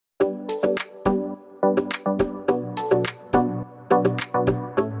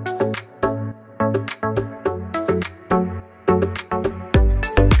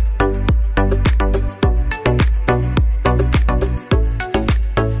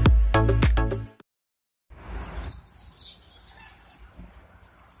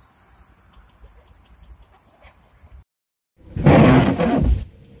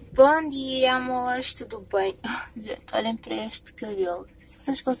Bom dia, amores, tudo bem? Gente, olhem para este cabelo. Não sei se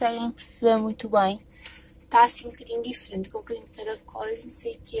vocês conseguem perceber muito bem. Está assim um bocadinho diferente, com um bocadinho de caracóis, não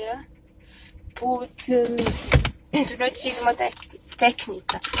sei o que é. Porque de noite fiz uma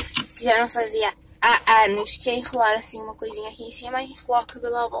técnica que já não fazia há anos, que é enrolar assim uma coisinha aqui em cima e enrolar o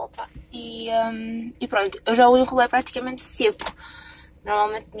cabelo à volta. E pronto, eu já o enrolei praticamente seco.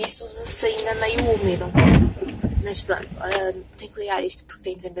 Normalmente nisto usa-se ainda meio úmido. Mas pronto, tenho que ligar isto porque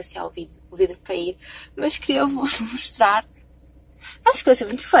tenho de desembaciar o vidro para ir. Mas queria-vos mostrar. Não ficou assim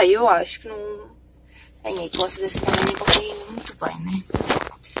muito feio, eu acho que não. Bem, aí que vocês assim também nem conseguem ver muito bem, né?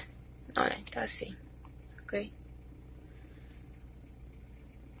 Olhem, está assim. Ok?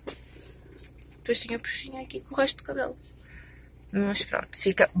 Depois tenho a puxinha aqui com o resto do cabelo. Mas pronto,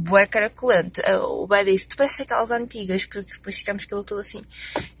 fica bué caracolante. O Bé disse, tu parece aquelas antigas, porque depois ficamos com o cabelo todo assim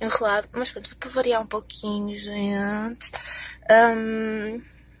enrolado. Mas pronto, para variar um pouquinho, gente.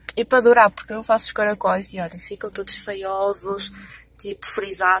 E para durar, porque eu faço os caracóis e olha, ficam todos feiosos, tipo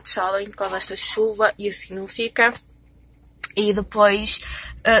frisados, sabem, por causa desta chuva, e assim não fica. E depois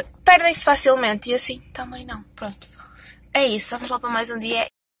perdem-se facilmente, e assim também não. Pronto, é isso, vamos lá para mais um dia.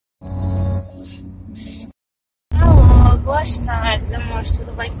 Boas tardes, amores,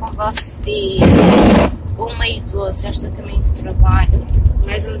 tudo bem com vocês? 1h12, já estou a caminho de trabalho.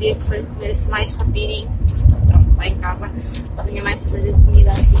 Mais um dia que foi comer assim mais rapidinho. Pronto, lá em casa, a minha mãe fazer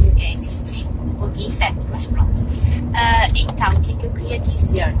comida assim, é assim, um pouquinho certo, mas pronto. Então, o que é que eu queria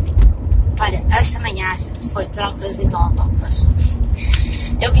dizer? Olha, esta manhã a gente foi trocas e voltocas.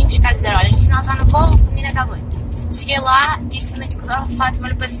 Eu vim buscar dizer, olha, no final já não vou, a menina está doente. Cheguei lá, disse-me que a Fátima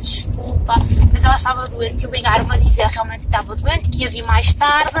lhe peço desculpa, mas ela estava doente e ligaram-me a dizer realmente que estava doente, que ia vir mais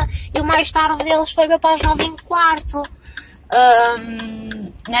tarde, e o mais tarde deles foi para as 9h15.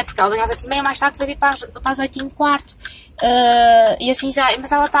 Né, porque ela veio às 8h30, mais tarde foi vir para as 8h15. E assim já, mas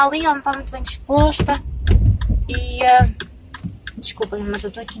ela está ali, ela não está muito bem disposta. E desculpem, mas eu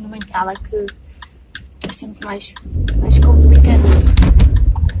estou aqui numa entrada que é sempre mais complicadinho.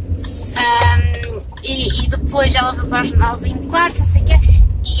 E depois ela veio para as 9h15, não sei o quê,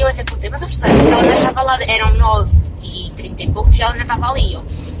 e eu até perguntei, mas a professora, porque ela ainda estava lá, eram 9h30 e poucos, e ela ainda estava ali, eu,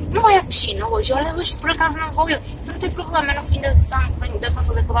 não vai à piscina hoje? Olha, hoje por acaso não vou, eu, não tem problema, no fim da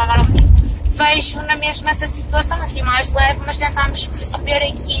consulta que eu vou agora ao fim, vejo na mesma essa situação, assim mais leve, mas tentámos perceber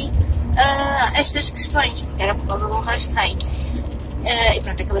aqui estas questões, porque era por causa de um rastreio, e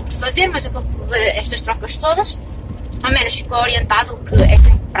pronto, acabei por fazer, mas acabei por ver estas trocas todas. Ao menos ficou orientado, o que é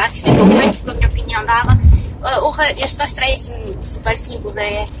que prático ficou feito, ficou a minha opinião dada. Este rastreio é assim, super simples,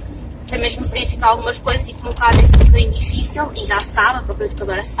 é mesmo verificar algumas coisas e como o caso é assim, um bocadinho difícil e já sabe, a própria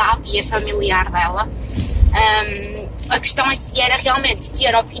educadora sabe e é familiar dela. A questão aqui era realmente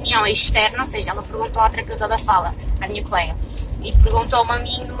ter a opinião externa, ou seja, ela perguntou à terapeuta da fala, à minha colega, e perguntou-me a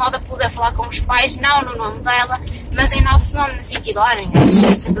mim de modo a poder falar com os pais, não no nome dela, mas em nosso nome, no sentido, olhem,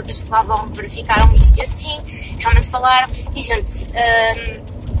 as terapeutas que lá vão verificaram isto e assim, realmente falaram, e gente,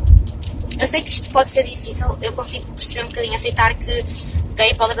 eu sei que isto pode ser difícil, eu consigo perceber um bocadinho, aceitar que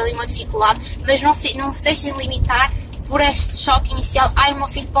okay, pode haver ali uma dificuldade, mas não se deixem limitar por este choque inicial, o meu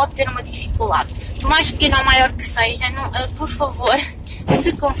filho pode ter uma dificuldade, por mais pequeno ou maior que seja, por favor,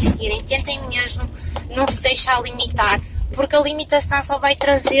 se conseguirem, tentem mesmo não se deixar limitar, porque a limitação só vai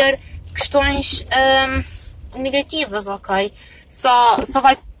trazer questões negativas, ok? Só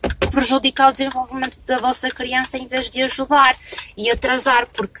vai prejudicar o desenvolvimento da vossa criança em vez de ajudar e atrasar,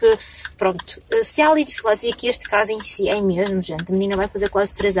 porque, pronto, se há ali dificuldades, e aqui este caso em si é mesmo, gente, a menina vai fazer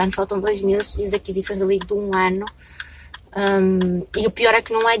quase 3 anos, faltam 2 meses e as aquisições ali de 1 ano, e o pior é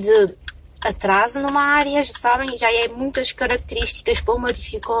que não é de atraso numa área, já sabem, já é muitas características para uma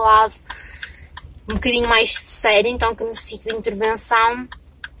dificuldade um bocadinho mais séria, então que necessita de intervenção.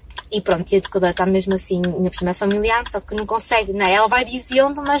 E pronto, e a educadora está mesmo assim, ainda por cima é familiar, só que não consegue, né? Ela vai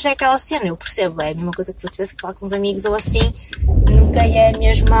dizendo, mas é aquela cena, eu percebo, é a mesma coisa que se eu tivesse que falar com uns amigos ou assim, nunca é a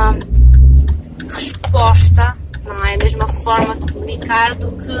mesma resposta, não é a mesma forma de comunicar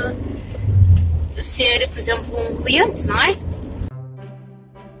do que ser, por exemplo, um cliente, não é?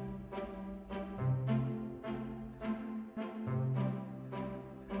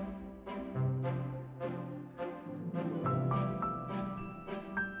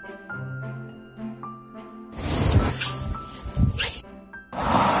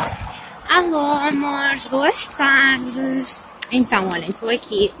 Alô, amores, boas tardes. Então, olhem, estou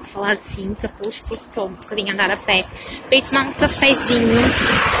aqui a falar de 5 capuz porque estou um bocadinho a andar a pé para ir tomar um cafezinho.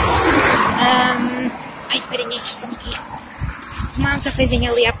 Ai, peraí, que estão aqui. Tomar um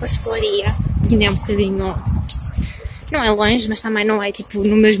cafezinho ali à pastelaria. Ainda é um bocadinho... Não é longe, mas também não é tipo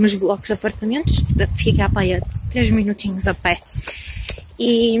no mesmos blocos de apartamentos. Fica a pé 3 minutinhos a pé.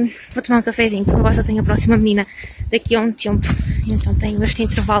 e vou tomar um cafezinho, porque agora só tenho a próxima menina daqui a um tempo, então tenho este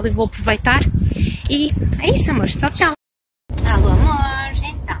intervalo e vou aproveitar. E é isso, amores, tchau, tchau. Alô, amores,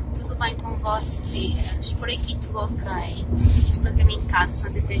 então, tudo bem com vocês? Por aqui tudo ok. Estou a caminho de casa, estão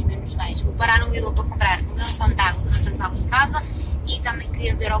a ser 6 menos 10. Vou parar no Lidl para comprar um galão de água, nós estamos água em casa. E também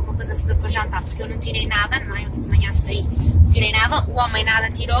queria ver alguma coisa a fazer para jantar, porque eu não tirei nada, não é? Eu de manhã saí, não tirei nada, o homem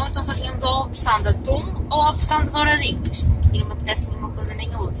nada tirou, então só tínhamos a opção de atum ou a opção de douradinhos. E não me apetece nenhuma coisa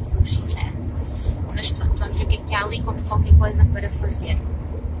nem a outra, sou-vos sincera. Mas pronto, vamos ver o que há ali e compro qualquer coisa para fazer.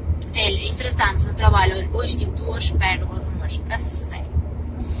 Olha, entretanto, no trabalho, hoje tive 2 pérolas, amores, a sério.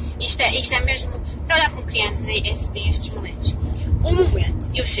 Isto é mesmo, trabalhar com crianças é assim, tem estes momentos. Um momento,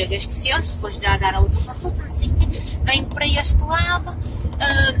 eu chego a este centro, depois de já dar a outra consulta, não sei o quê, venho para este lado,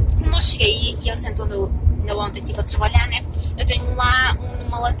 como eu cheguei e eu sento onde eu ontem estive a trabalhar, né? Eu tenho lá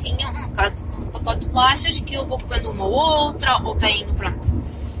numa latinha um pacote de bolachas que eu vou comendo uma ou outra, ou tenho, pronto,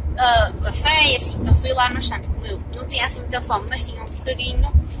 café, assim, então fui lá no instante, comeu, não tinha assim muita fome, mas tinha um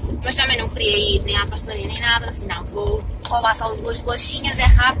bocadinho, mas também não queria ir nem à pastelaria nem nada, assim, não, vou roubar só 2 bolachinhas, é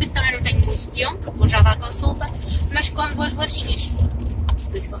rápido, também não tenho muito tempo, vou já dar a consulta, mas como 2 bolachinhas.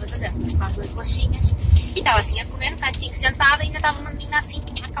 Foi isso que eu vou fazer, vou buscar as 2 bolachinhas. E estava assim a comer no cantinho sentada, e ainda estava uma menina assim,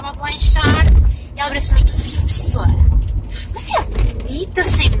 tinha acabado de lanchar, e ela abriu-se para mim: professora, você é bonita,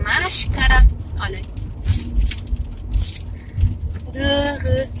 sem máscara. Olha,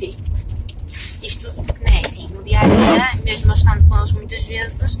 derreti. Isto, né, assim, no dia a dia, mesmo eu estando com eles muitas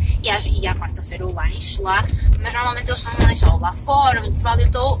vezes, e à quarta-feira eu lancho lá, mas normalmente eles estão a lanchar lá fora, no intervalo, eu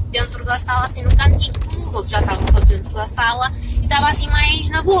estou dentro da sala, assim no cantinho, como os outros já estavam todos dentro da sala, e estava assim mais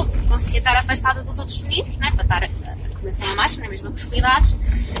na boa, porque conseguia estar afastada dos outros meninos, né, para estar a comer sem a máscara, mesmo com os cuidados,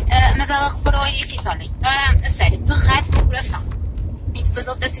 mas ela reparou e disse isso: olhem, a sério, derrete no coração. E depois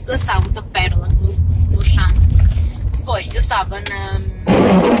outra situação, outra pérola, como eu chamo, foi, eu estava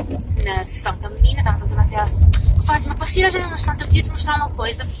na sessão com a menina, estava a fazer uma atividade assim: Fátima, para sair à janela no instante, eu queria te mostrar uma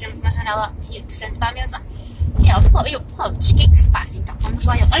coisa, porque temos uma janela de frente para a mesa. E ela, o que é que se passa então? Vamos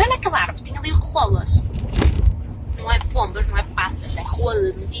lá. Olha naquela árvore, tem ali rolas. Não é pombas, não é pássaros, é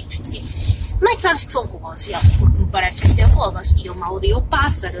rolas, um tipo específico. Como é que sabes que são rolas? E ela, porque me parecem ser rolas. E eu mal vi o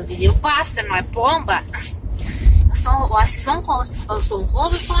pássaro, eu dizia o pássaro, não é pomba. Eu acho que são rolas. Ou são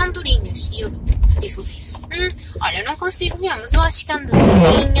rolas ou são andorinhas. E eu disse assim: olha, eu não consigo ver, mas eu acho que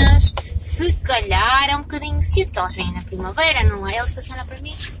andorinhas, se calhar é um bocadinho cedo, que elas vêm na primavera, não é? Eles passam para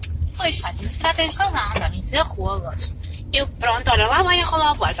mim: pois, Fátima, se calhar tens razão, devem ser rolas. Eu, pronto, olha, lá vai a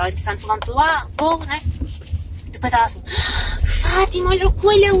rolar o bolo. Ela, entretanto, levantou lá o bolo, né? Depois ela assim: Fátima, olha o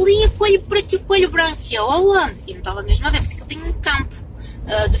coelho ali, o coelho preto e o coelho branco. E eu, aonde? E não estava mesmo a ver, porque eu tenho um campo,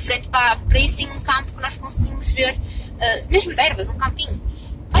 de frente para isso, tem um campo que nós conseguimos ver, mesmo de ervas, um campinho.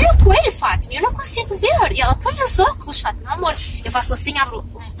 Olha o coelho, Fátima, eu não consigo ver. E ela: põe os óculos, Fátima, amor. Eu faço assim, abro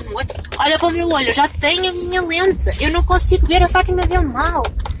um olho, olha para o meu olho, eu já tenho a minha lente, eu não consigo ver, a Fátima vê mal.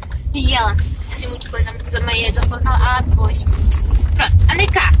 E ela, assim, muita coisa, meia desapontada. Pois. Pronto, andei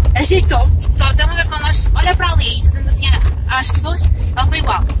cá, ajeitou-me, tipo, estão a ver quando nós olha para ali, fazendo assim às pessoas, ela foi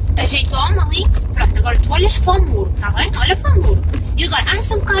igual, ajeitou-me ali, pronto, agora tu olhas para o muro, está bem? Olha para o muro. E agora, antes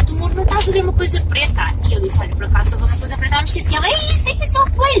um bocado do muro, não estás a ver uma coisa preta? E eu disse: olha, por acaso estou a ver uma coisa preta a mexer assim. Ela: é isso, é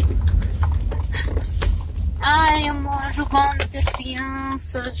o coelho. Ai, amor, o bom de ter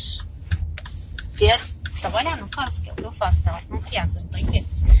crianças. Trabalhar no caso, que é o que eu faço, trabalho com crianças, não tenho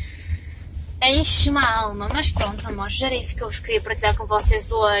crianças. Enche-me a alma, mas pronto, amor, já era isso que eu vos queria partilhar com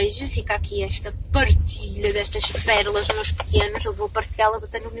vocês hoje. Fica aqui esta partilha destas pérolas meus pequenos, eu vou partilhá-las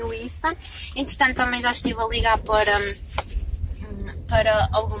até no meu Insta. Entretanto, também já estive a ligar para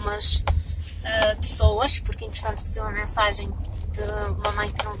algumas pessoas, porque entretanto recebi uma mensagem de uma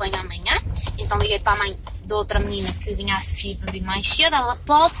mãe que não vem amanhã, então liguei para a mãe de outra menina que vinha a seguir para vir mais cedo. Ela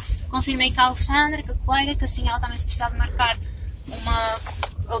pode, confirmei com a Alexandra, com a colega, que assim ela também, se precisar de marcar uma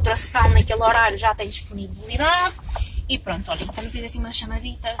outra sessão naquele horário, já tem disponibilidade. E pronto, olha, então fiz assim umas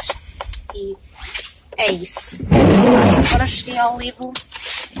chamaditas e é isso. Agora cheguei ao Lidl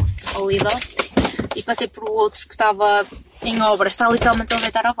e passei por outro que estava em obras, está literalmente a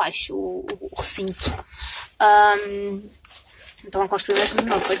deitar abaixo o recinto. Então a construir mesmo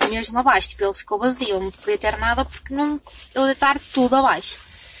novo, foi mesmo abaixo, tipo, ele ficou vazio, não podia ter nada porque não ele deitar tudo abaixo.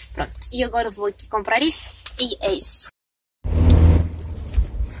 Pronto, e agora vou aqui comprar isso e é isso.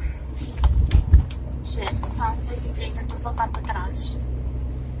 Gente, são 6h30, estou a voltar para trás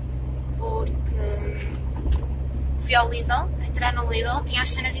porque fui ao Lidl, entrei no Lidl, tinha as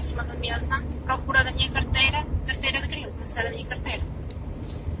cenas em cima da mesa, procura da minha carteira de grilo, não sei da minha carteira.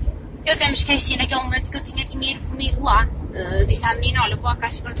 Eu até me esqueci naquele momento que eu tinha dinheiro comigo lá. Disse à menina: olha, vou ao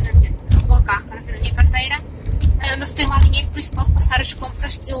carro que não sei da minha carteira, mas eu tenho lá dinheiro, por isso pode passar as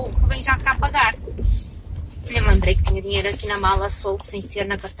compras que eu venho já cá pagar. Nem me lembrei que tinha dinheiro aqui na mala solto, sem ser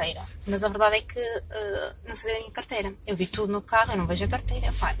na carteira. Mas a verdade é que não sabia da minha carteira. Eu vi tudo no carro, eu não vejo a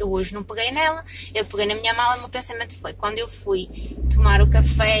carteira. Pá, eu hoje não peguei nela, eu peguei na minha mala e o meu pensamento foi, quando eu fui tomar o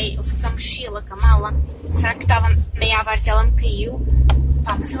café, eu fui com a mochila, com a mala, será que estava meio aberta e ela me caiu?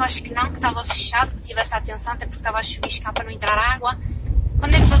 Pá, mas eu acho que não, que estava fechado, que tivesse atenção, até porque estava a chuviscar para não entrar água.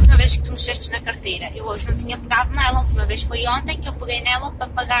 Quando é que foi a última vez que tu mexeste na carteira? Eu hoje não tinha pegado nela, a última vez foi ontem que eu peguei nela para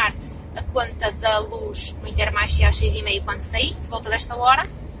pagar a conta da luz no Intermarché às 6h30 quando saí, por volta desta hora,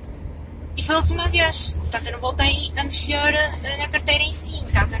 e foi a última vez. Portanto, eu não voltei a mexer na carteira em si.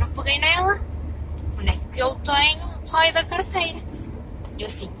 Em casa eu não peguei nela. Onde é que eu tenho o raio da carteira? Eu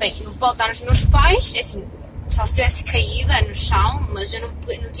assim, bem, não pode estar nos meus pais, assim, só se tivesse caída no chão, mas eu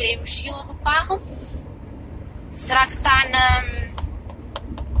não tirei a mochila do carro. Será que está na...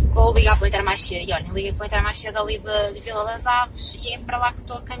 Vou ligar para o Intermarché. E olha, liguei para o Intermarché dali de Vila das Aves e é para lá que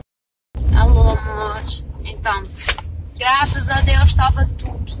estou a caminhar. Alô, amores. Então, graças a Deus estava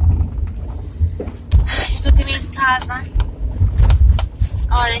tudo. Estou a caminho de casa.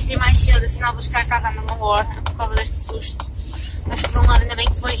 Olhem, sei mais cedo, afinal vou chegar a casa à mesma hora por causa deste susto. Mas por um lado ainda bem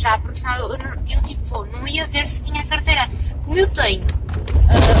que foi já, porque senão eu tipo, não ia ver se tinha carteira. Como eu tenho,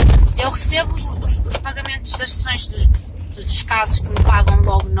 eu recebo os pagamentos das sessões dos casos que me pagam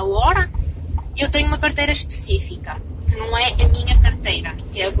logo na hora. Eu tenho uma carteira específica, que não é a minha carteira,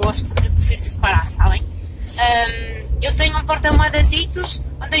 que eu prefiro separar, sabem? Eu tenho um porta-moedasitos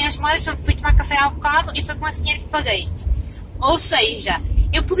onde tenho as moedas, porque fui tomar café há bocado e foi com esse dinheiro que paguei. Ou seja,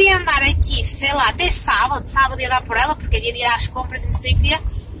 eu podia andar aqui, sei lá, até sábado ia dar por ela, porque é dia de ir às compras e não sei o quê,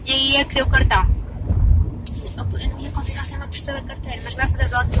 e aí ia querer o cartão. Eu não ia continuar sem me perceber da carteira, mas graças a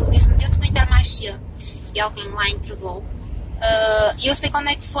Deus ela que eu mesmo dentro do Intermarché e alguém lá entregou. E eu sei quando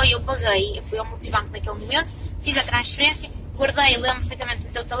é que foi, eu paguei, eu fui ao multibanco naquele momento, fiz a transferência, guardei, lembro perfeitamente de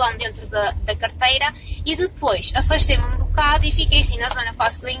meter o talão dentro da carteira e depois afastei-me um bocado e fiquei assim na zona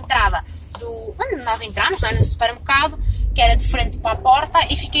quase que da entrada onde nós entramos, não é, no supermercado, que era de frente para a porta,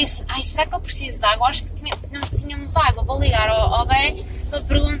 e fiquei assim, ai, será que eu preciso de água? Acho que não tínhamos água, vou ligar ao bem para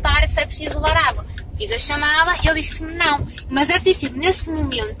perguntar se é preciso levar água. Fiz a chamada e ele disse-me não, mas deve ter sido nesse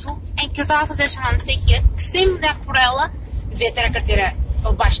momento em que eu estava a fazer a chamada, não sei o quê, que sem me dar por ela, devia ter a carteira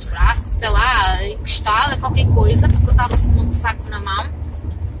debaixo do braço, sei lá, encostada, qualquer coisa, porque eu estava com um saco na mão,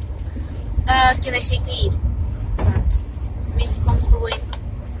 que eu deixei cair. Pronto, resumindo e concluindo,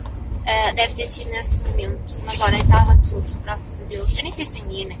 deve ter sido nesse momento, mas olha, estava tudo, graças a Deus. Eu nem sei se tem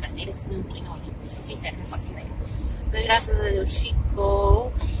dinheiro na carteira, se não tem, olha, sou sincera, não faço ideia. Mas graças a Deus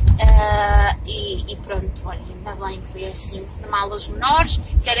ficou, e pronto, olha, ainda bem que foi assim, de malas menores.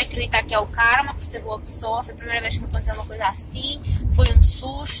 Quero acreditar que é o karma, por ser boa pessoa, foi a primeira vez que me aconteceu uma coisa assim, foi um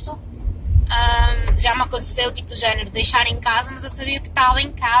susto. Já me aconteceu, tipo, do género, deixar em casa, mas eu sabia que estava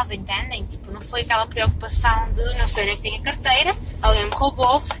em casa, entendem? Tipo, não foi aquela preocupação de não sei onde é que tem a carteira, alguém me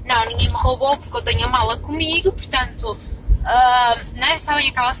roubou. Não, ninguém me roubou porque eu tenho a mala comigo, portanto, né? Sabem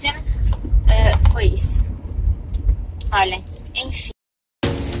aquela cena? Foi isso. Olhem, enfim.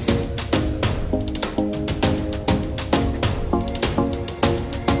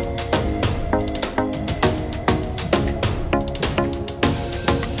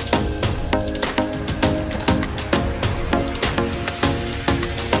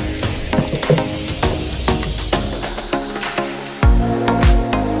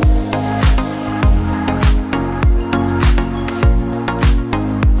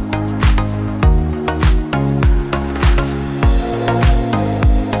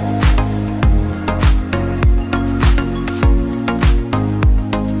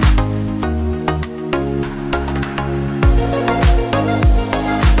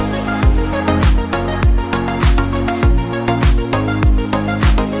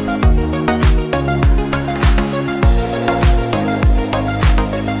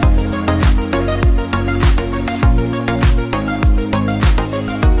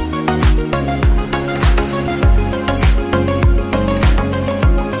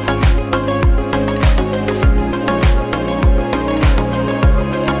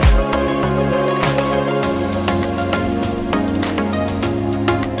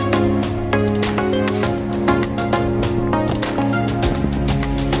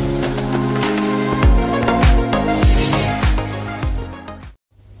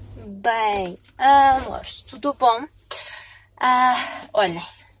 Bem, amores, tudo bom? Olhem,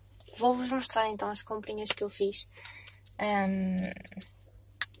 vou-vos mostrar então as comprinhas que eu fiz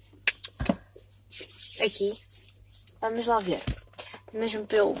aqui. Vamos lá ver, mesmo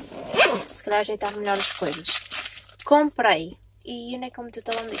para eu se calhar ajeitar melhor as coisas. Comprei, e onde é que eu meti o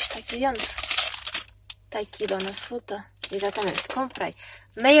talão disto? Está aqui dentro. Está aqui, dona fruta. Exatamente, comprei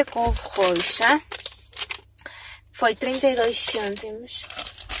meia couve roxa. Foi 32 cêntimos.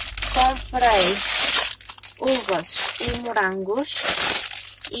 Comprei uvas e morangos.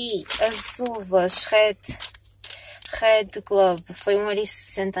 E as uvas Red Globe foi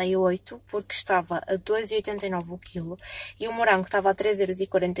 1,68 porque estava a 2,89 o quilo. E o morango estava a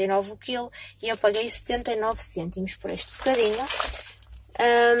 3,49 o quilo. E eu paguei 79 cêntimos por este bocadinho.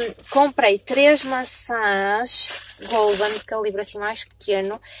 Comprei 3 maçãs Golden de calibre assim mais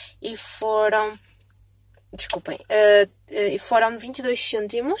pequeno. E foram... Desculpem, foram 22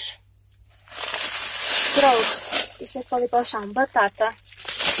 cêntimos. Trouxe, isto é que pode ir para o chão, batata,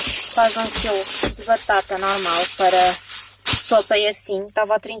 quase 1 quilo de batata normal para sopa e assim,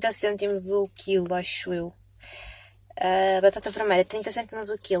 estava a 30 cêntimos o quilo, acho eu. Batata vermelha, 30 cêntimos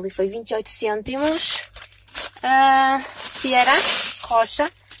o quilo e foi 28 cêntimos. Pera roxa,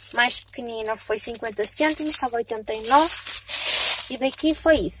 mais pequenina, foi 50 cêntimos, estava a 89. E daqui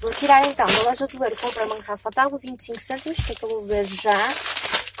foi isso. Vou tirar então da loja do Ver, comprei uma garrafa de água, 25 cêntimos, que é que eu vou ver já.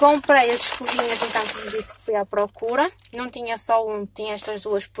 Comprei as escovinhas então que vos disse que fui à procura. Não tinha só um, tinha estas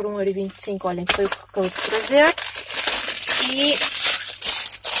duas por 1,25€, olhem, foi o que acabou de trazer. E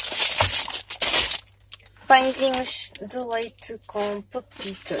pãezinhos de leite com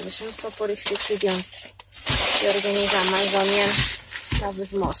pepitas. Deixa-me só pôr isto aqui dentro e organizar mais ou menos. Já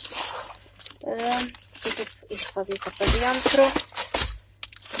vos mostro. Isto pode ir cá para dentro.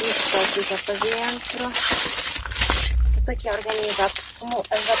 Isto pode ir cá para dentro. Só estou aqui a organizar, porque como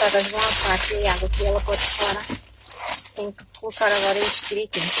as batatas vão à parte e a água que ela pôs fora, tenho que colocar agora isto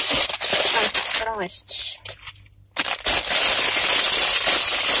direitinho. Portanto, foram estes.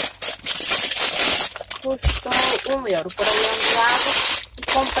 Custou 1€ por ali um lado. E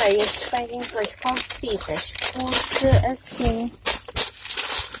comprei estes pãezinhos de leite com pepitas, porque assim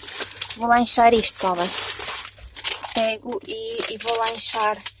vou lanchar isto, sabem? Pego e vou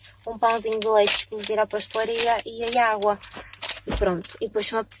lanchar um pãozinho de leite, escolher a pastelaria e a água. E pronto. E depois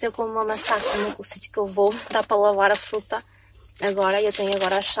se me apeteceu com uma maçaca no sítio que eu vou, dá para lavar a fruta. Agora, eu tenho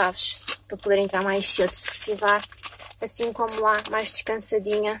agora as chaves para poder entrar mais cedo se precisar. Assim como lá, mais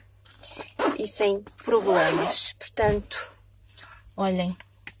descansadinha e sem problemas. Portanto, olhem,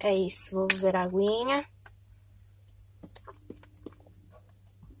 é isso. Vou beber a aguinha.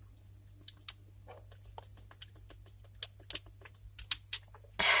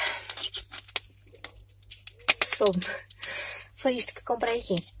 Foi isto que comprei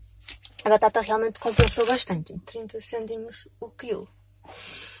aqui. A batata realmente compensou bastante. 30 cêntimos o quilo.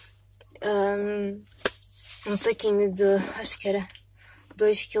 Um saquinho de, acho que era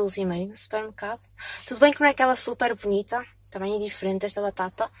 2,5 kg no supermercado. Tudo bem que não é aquela super bonita. Também é diferente esta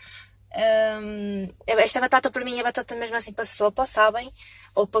batata. Esta batata para mim é batata mesmo assim para sopa, sabem?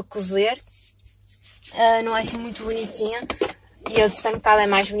 Ou para cozer. Não é assim muito bonitinha. E a do supermercado é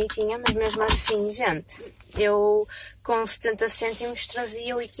mais bonitinha, mas mesmo assim, gente, eu com 70 cêntimos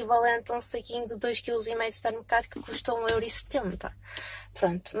trazia o equivalente a um saquinho de 2,5 kg de supermercado que custa 1,70€.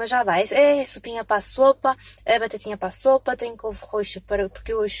 Pronto, mas já dá. É sopinha para a sopa, é batatinha para a sopa, tenho couve roxa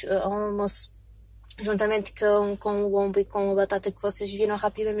porque hoje ao almoço, juntamente com o lombo e com a batata que vocês viram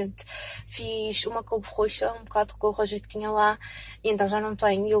rapidamente, fiz uma couve roxa, um bocado de couve roxa que tinha lá, e então já não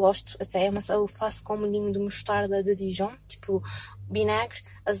tenho, e eu gosto até, mas eu faço com um molhinho de mostarda de Dijon, tipo vinagre,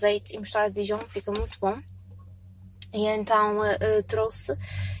 azeite e mostarda de Dijon, fica muito bom. E então trouxe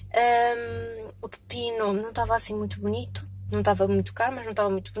o pepino, não estava assim muito bonito, não estava muito caro, mas não estava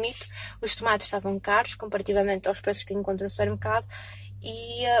muito bonito. Os tomates estavam caros comparativamente aos preços que encontro no supermercado.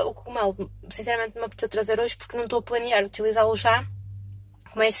 E o cogumelo, sinceramente, me apeteceu trazer hoje porque não estou a planear utilizá-lo já.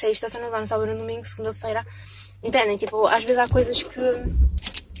 Como é sexta, se não sábado no domingo, segunda-feira. Entendem? Tipo, às vezes há coisas que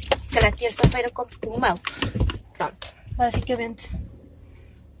se calhar terça-feira compro cogumelo. Pronto, basicamente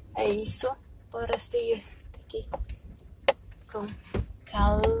é isso. Para sair daqui com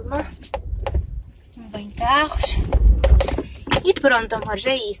calma. Bem carros. E pronto, amores,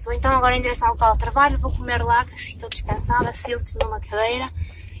 é isso. Então agora em direção ao local de trabalho, vou comer lá, que assim estou descansada, sento-me numa cadeira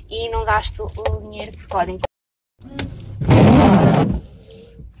e não gasto o dinheiro porque podem.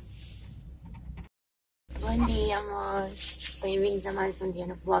 Bom dia, amores. Bem-vindos a mais um dia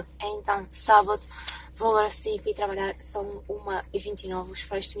no vlog. Então, sábado, vou agora sair para ir trabalhar. São 1h29,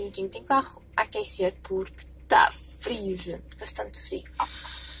 espero este minutinho. Tenho carro a aquecer porque está frio, gente, bastante frio.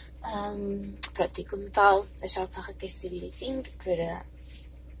 Pronto, e como tal, deixar o carro aquecer direitinho para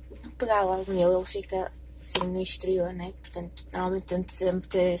pegar logo nele, ele fica assim no exterior, né? Portanto, normalmente tento sempre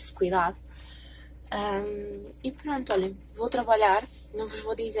ter esse cuidado. E pronto, olhem, vou trabalhar, não vos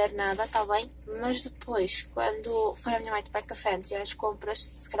vou dizer nada, tá bem? Mas depois, quando for a minha mãe para café antes de ir às compras,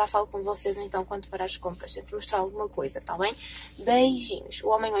 se calhar falo com vocês ou então quando for às compras, sempre mostrar alguma coisa, tá bem? Beijinhos. O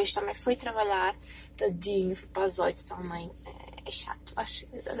homem hoje também foi trabalhar, tadinho, foi para as 8 também. É chato, acho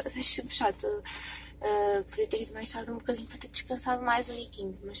sempre chato. Podia ter ido mais tarde um bocadinho para ter descansado mais um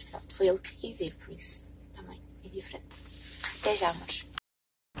biquinho, mas pronto, foi ele que quis ir, por isso também é diferente. Até já, amores.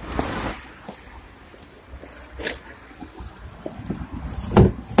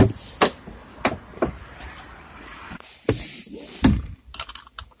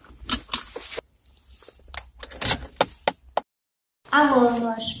 Alô,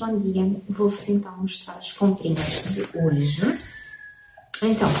 amores, bom dia. Vou-vos então mostrar as comprinhas de hoje.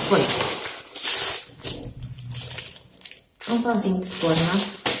 Então, foi um pãozinho de forma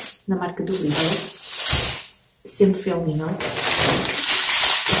da marca do Lidl. Sempre foi o Lidl.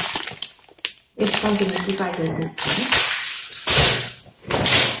 Este pãozinho aqui vai dentro aqui.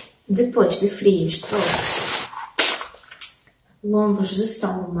 Depois de frios trouxe lombos de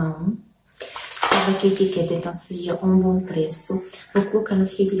salmão. Estava aqui a etiqueta, então seria um bom preço. Vou colocar no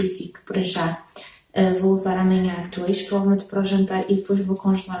frigorífico para já. Vou usar amanhã 2, provavelmente para o jantar, e depois vou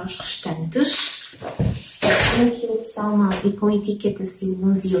congelar os restantes. 1 kg de salmão e com etiqueta assim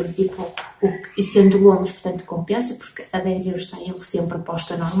 11 euros e pouco, e sendo lombos, portanto compensa, porque a 10 euros está ele sempre a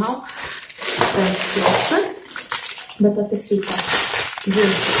posta normal. Portanto, batata frita de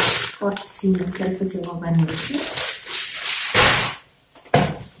fortezinho, quero fazer logo à noite.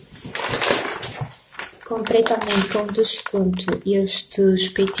 Comprei também com desconto estes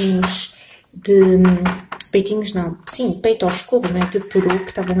peitinhos peito aos cubos, né, de peru,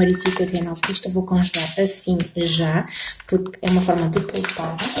 que estavam a 59. Isto eu vou congelar assim já, porque é uma forma de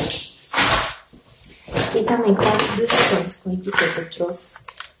poupar. E também com desconto, com etiqueta, trouxe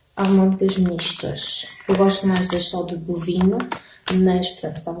almôndegas mistas. Eu gosto mais das só de bovino, mas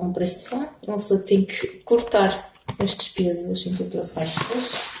pronto, estava um preço bom. Uma pessoa tem que cortar as despesas, então eu trouxe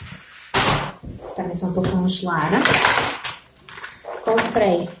estas. Também são para congelar.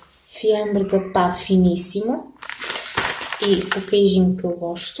 Comprei fiambre de pá finíssimo e o queijinho que eu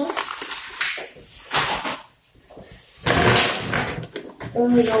gosto. Um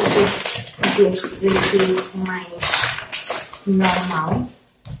iogurte deste daqui mais normal,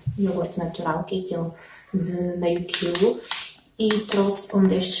 iogurte natural, que é aquele de meio quilo, e trouxe um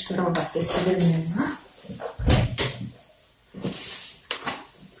destes para levar para a sobremesa.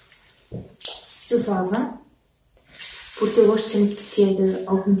 Cevada, porque eu gosto sempre de ter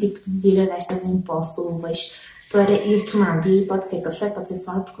algum tipo de bebida destas em pó solúveis para ir tomando, e pode ser café, pode ser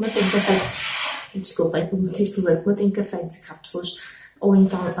só, porque como eu tenho café, desculpem, como eu tenho café de cápsulas, ou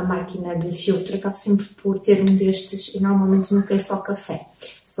então a máquina de filtro, acabo sempre por ter um destes, e normalmente nunca é só café,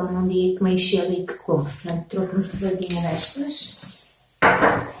 só num dia que meio cheio ali que como. Portanto, trouxe uma cevadinha destas.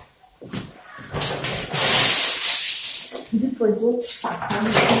 Depois o outro saco está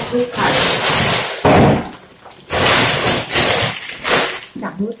muito complicado.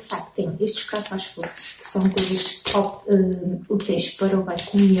 No outro saco tem estes cartazes fofos, que são coisas úteis para o vai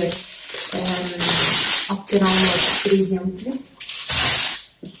comer ao pequeno almoço, por exemplo.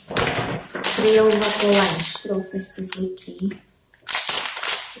 Para ele levar para lanche, trouxe estas aqui.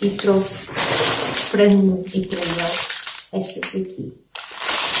 E trouxe para mim e para ele estas aqui.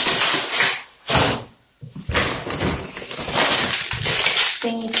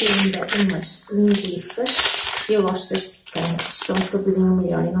 Tem aqui ainda umas linguiças. Eu gosto das picantes, estão a cozinhar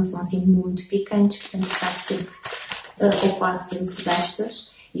melhor e não são assim muito picantes, portanto trago sempre, ou quase sempre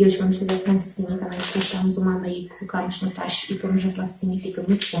destas. E hoje vamos fazer a francesinha também, cortamos uma a meio e colocamos no tacho e pomos a francesinha e fica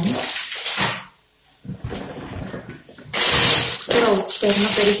muito bom. Trouxe, espero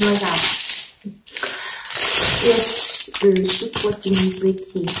não ter esmagado, estes chocolatinhos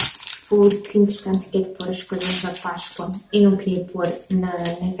aqui, porque entretanto quero pôr as coisas da Páscoa e não queria pôr na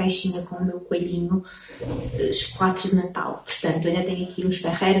caixinha com o meu coelhinho chocolates de Natal. Portanto, ainda tenho aqui uns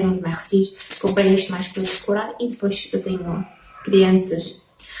ferreiros, uns mercis, comprei isto mais para decorar, e depois eu tenho crianças,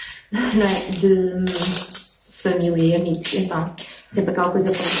 não é, de família e amigos, então sempre aquela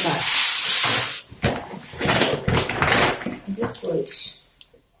coisa para usar. Depois,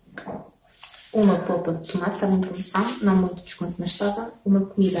 uma polpa de tomate, estava em promoção, não muito desconto, mas estava. Uma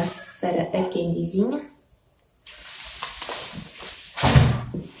comida para a candyzinha.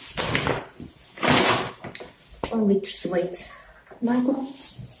 Um litro de leite magro.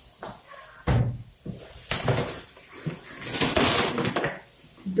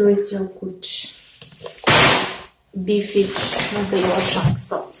 Dois iogurtes bífidos, não tenho o chão que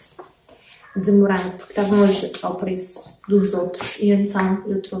solte, de morango, porque estavam hoje ao preço dos outros, e então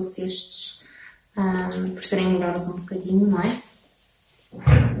eu trouxe estes por serem melhores um bocadinho, não é?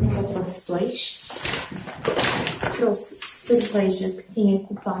 Então trouxe 2. Trouxe cerveja que tinha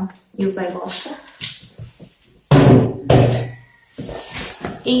cupom e o bem gosta.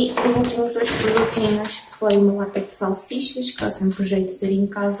 E os últimos 2 produtinhos foi uma lata de salsichas, que dá sempre um jeito de ter em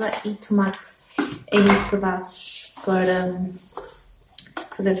casa, e tomate em pedaços para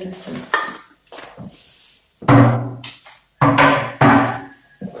fazer fração.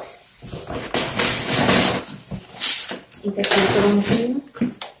 E tem aqui o talãozinho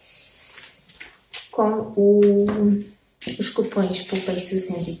com os cupons poupei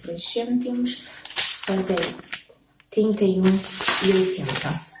 63 cêntimos, paguei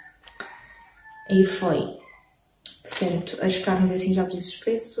 31,80. Aí foi, portanto, as carnes assim já pedi os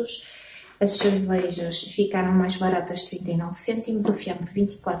preços, as cervejas ficaram mais baratas 39 cêntimos, o fiambre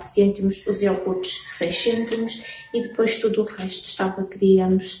 24 cêntimos, os iogurtes 6 cêntimos e depois tudo o resto estava, que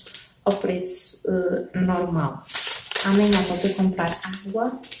digamos, ao preço normal. Amanhã vou ter que comprar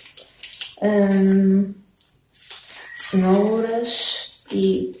água, cenouras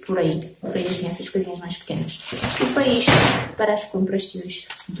e por aí assim, essas coisinhas mais pequenas. E foi isto para as compras de hoje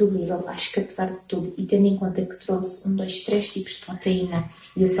do Lidl. Acho que apesar de tudo, e tendo em conta que trouxe 1, 2, 3 tipos de proteína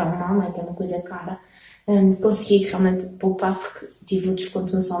e o salmão, né, que é uma coisa cara, consegui realmente poupar, porque tive o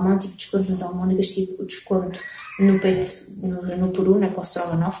desconto no salmão, tive o desconto nas almôndegas, tive o desconto no peito, no peru, né, com o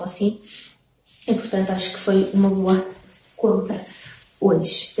strogonoff ou assim. E portanto acho que foi uma boa compra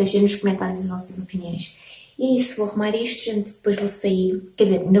hoje. Deixem nos comentários as vossas opiniões. E é isso, vou arrumar isto, gente, depois vou sair, quer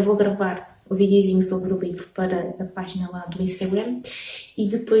dizer, ainda vou gravar o videozinho sobre o livro para a página lá do Instagram e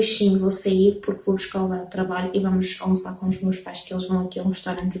depois sim vou sair porque vou buscar o trabalho e vamos almoçar com os meus pais, que eles vão aqui a um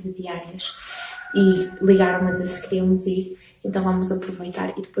restaurante de diárias e ligaram-me a dizer se queríamos ir, então vamos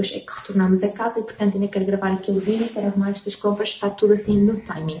aproveitar e depois é que retornamos a casa e portanto ainda quero gravar aquele vídeo, quero arrumar estas compras, está tudo assim no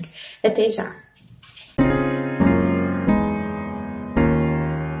timing. Até já!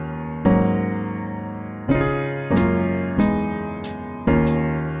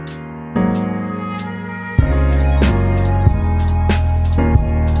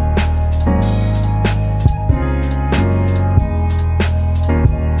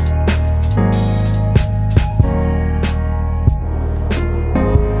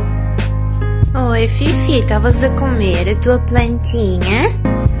 Oi, Fifi, estavas a comer a tua plantinha?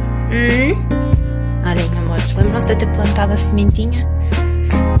 Olhem, amores, lembram-se de ter plantado a sementinha?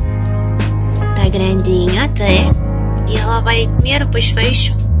 Está grandinha até. E ela vai comer, depois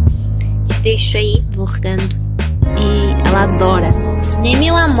fecho. E deixo aí, vou regando. E ela adora. Nem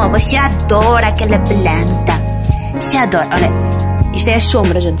meu amor, você adora aquela planta. Você adora, olha. Isto é a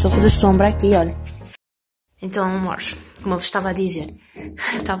sombra, gente, estou a fazer sombra aqui, olha. Então, amores, como eu vos estava a dizer,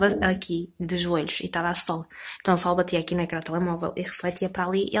 estava aqui de joelhos e estava a sol. Então o sol batia aqui no ecrã do telemóvel e refletia para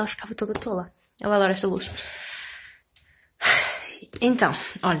ali e ela ficava toda tola. Ela adora esta luz. Então,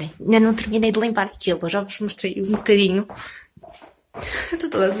 olhem, ainda não terminei de limpar aquilo. Eu já vos mostrei um bocadinho. Estou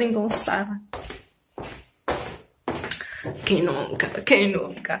toda desengonçada. Quem nunca? Quem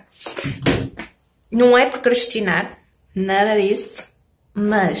nunca? Não é procrastinar, nada disso.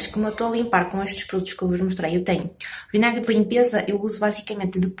 Mas, como eu estou a limpar com estes produtos que eu vos mostrei, eu tenho vinagre de limpeza, eu uso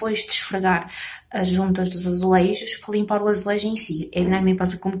basicamente depois de esfregar as juntas dos azulejos para limpar o azulejo em si. É vinagre de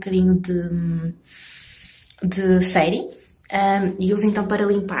limpeza com um bocadinho de fairy e uso então para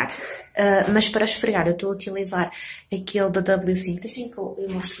limpar. Mas para esfregar eu estou a utilizar aquele da W5, deixem que eu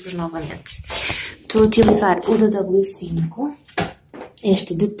mostro-vos novamente. Estou a utilizar o da W5,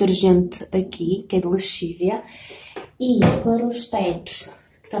 este detergente aqui, que é de lexívia. E para os tetos,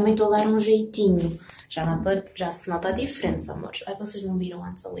 que também estou a dar um jeitinho, já se nota a diferença, amores. Ai, vocês não viram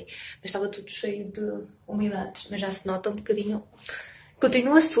antes ali, mas estava tudo cheio de umidades, mas já se nota um bocadinho.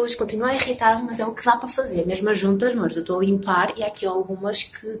 Continua sujo, continua a irritar, mas é o que dá para fazer. Mesmo as juntas, amores, eu estou a limpar e há aqui algumas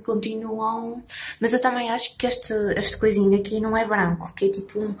que continuam. Mas eu também acho que este coisinho aqui não é branco, que é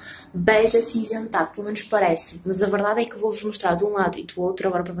tipo um bege acinzentado, pelo menos parece. Mas a verdade é que eu vou-vos mostrar de um lado e do outro,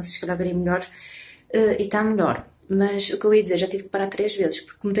 agora para vocês se calhar verem melhor, e está melhor. Mas o que eu ia dizer, já tive que parar 3 vezes,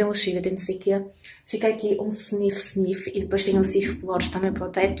 porque como tem lexívia, tem não sei o quê, fica aqui um sniff, e depois tem um cifre também para o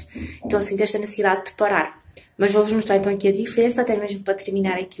teto, então assim tem esta necessidade de parar. Mas vou-vos mostrar então aqui a diferença, até mesmo para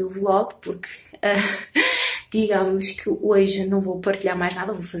terminar aqui o vlog, porque digamos que hoje não vou partilhar mais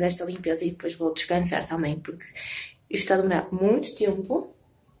nada, vou fazer esta limpeza e depois vou descansar também, porque isto está a demorar muito tempo.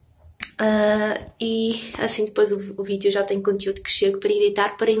 E assim depois o vídeo já tem conteúdo que chego para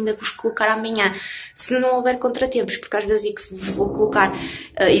editar, para ainda vos colocar amanhã, se não houver contratempos, porque às vezes digo que vou colocar,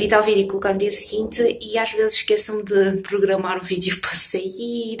 editar o vídeo e colocar no dia seguinte e às vezes esqueço-me de programar o vídeo para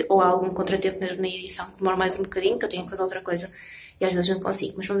sair, ou há algum contratempo mesmo na edição que demora mais um bocadinho, que eu tenho que fazer outra coisa e às vezes não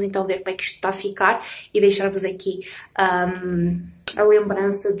consigo. Mas vamos então ver como é que isto está a ficar e deixar-vos aqui a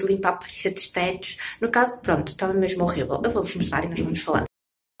lembrança de limpar paredes, tetos. No caso, pronto, estava mesmo horrível. Eu vou-vos mostrar e nós vamos falando.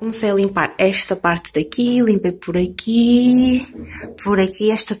 Comecei a limpar esta parte daqui, limpei por aqui,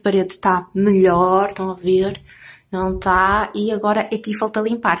 esta parede está melhor, estão a ver? Não está, e agora aqui falta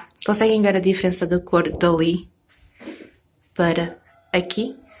limpar. Conseguem ver a diferença da cor dali para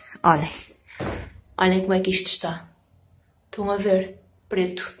aqui? Olhem, olhem como é que isto está. Estão a ver?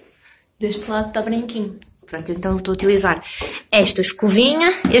 Preto. Deste lado está branquinho. Pronto, então estou a utilizar esta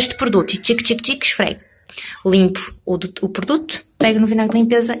escovinha, este produto, e tic, esfrego. Limpo o produto, pego no vinagre de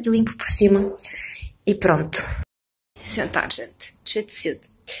limpeza e limpo por cima. E pronto. Sentar, gente. Cheio de sede.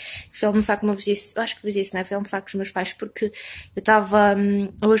 Fui almoçar, como eu vos disse, eu acho que vos disse, né? Fui almoçar com os meus pais porque eu estava...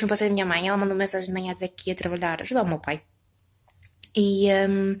 hoje não passei da minha mãe, ela mandou mensagem de manhã a dizer que ia trabalhar, ajudar o meu pai. E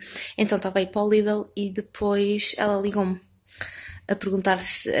então estava aí para o Lidl e depois ela ligou-me a perguntar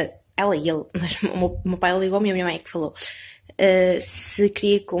se... ela e ele, mas o meu pai ligou-me e a minha mãe é que falou se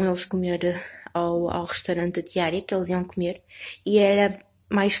queria ir com eles comer ao restaurante da diária que eles iam comer, e era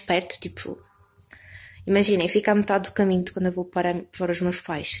mais perto, tipo, imaginem, fica a metade do caminho de quando eu vou para os meus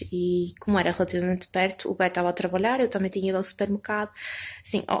pais, e como era relativamente perto, o Beto estava a trabalhar, eu também tinha ido ao supermercado,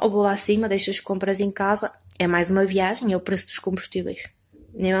 assim, eu vou lá acima, deixo as compras em casa, é mais uma viagem, é o preço dos combustíveis,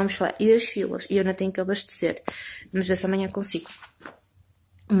 nem vamos falar, e das filas, e eu não tenho que abastecer, mas ver se amanhã consigo.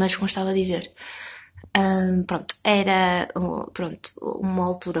 Mas como estava a dizer, pronto, era uma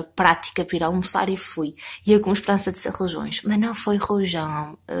altura prática para ir almoçar e fui. Ia com esperança de ser rojões, mas não foi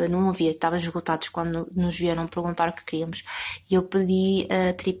rojão, não havia, estavam esgotados quando nos vieram perguntar o que queríamos. E eu pedi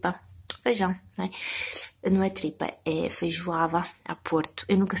tripa, feijão, não é tripa, é feijoada a Porto.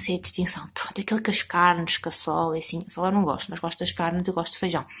 Eu nunca sei a distinção, pronto, aquele com as carnes, com a sola, assim, a sola eu não gosto, mas gosto das carnes, eu gosto de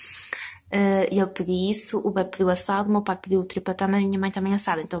feijão. Eu pedi isso, o Beto pediu assado, o meu pai pediu tripa também, a minha mãe também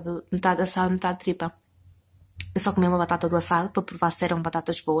assado, então metade assado, metade tripa. Eu só comi uma batata do assado para provar se eram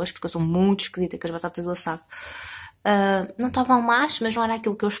batatas boas, porque eu sou muito esquisita com as batatas do assado. Não estavam más, mas não era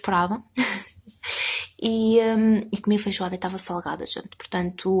aquilo que eu esperava. E comi a feijoada e estava salgada, gente.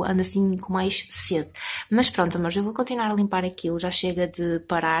 Portanto, ando assim com mais sede. Mas pronto, amores, eu vou continuar a limpar aquilo. Já chega de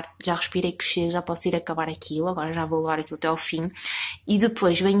parar. Já respirei que chega, já posso ir acabar aquilo. Agora já vou levar aquilo até ao fim. E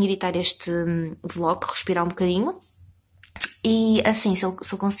depois venho editar este vlog, respirar um bocadinho. E assim, se eu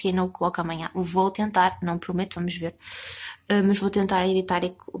conseguir, não o coloco amanhã. Vou tentar, não prometo, vamos ver. Mas vou tentar editar e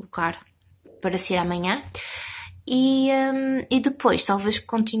colocar para ser amanhã. E depois, talvez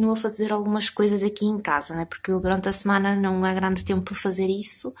continue a fazer algumas coisas aqui em casa, né? Porque durante a semana não há grande tempo para fazer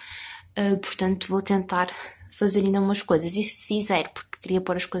isso. Portanto, vou tentar fazer ainda umas coisas. E se fizer, porque queria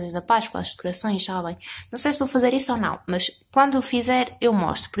pôr as coisas da Páscoa, as decorações, sabem? Não sei se vou fazer isso ou não, mas quando eu fizer, eu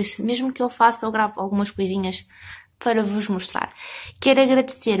mostro. Por isso, mesmo que eu faça, eu gravo algumas coisinhas para vos mostrar. Quero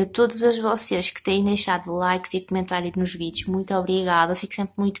agradecer a todos vocês que têm deixado likes e comentários nos vídeos. Muito obrigada, eu fico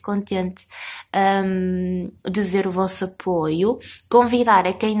sempre muito contente de ver o vosso apoio. Convidar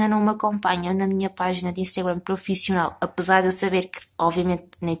a quem ainda não me acompanha na minha página de Instagram profissional, apesar de eu saber que, obviamente,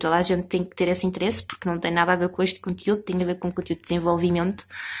 nem toda a gente tem que ter esse interesse, porque não tem nada a ver com este conteúdo, tem a ver com conteúdo de desenvolvimento,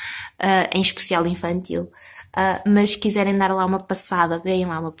 em especial infantil. Mas se quiserem dar lá uma passada, deem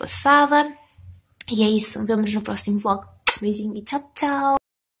lá uma passada. E é isso, vemo-nos no próximo vlog. Beijinho e tchau, tchau!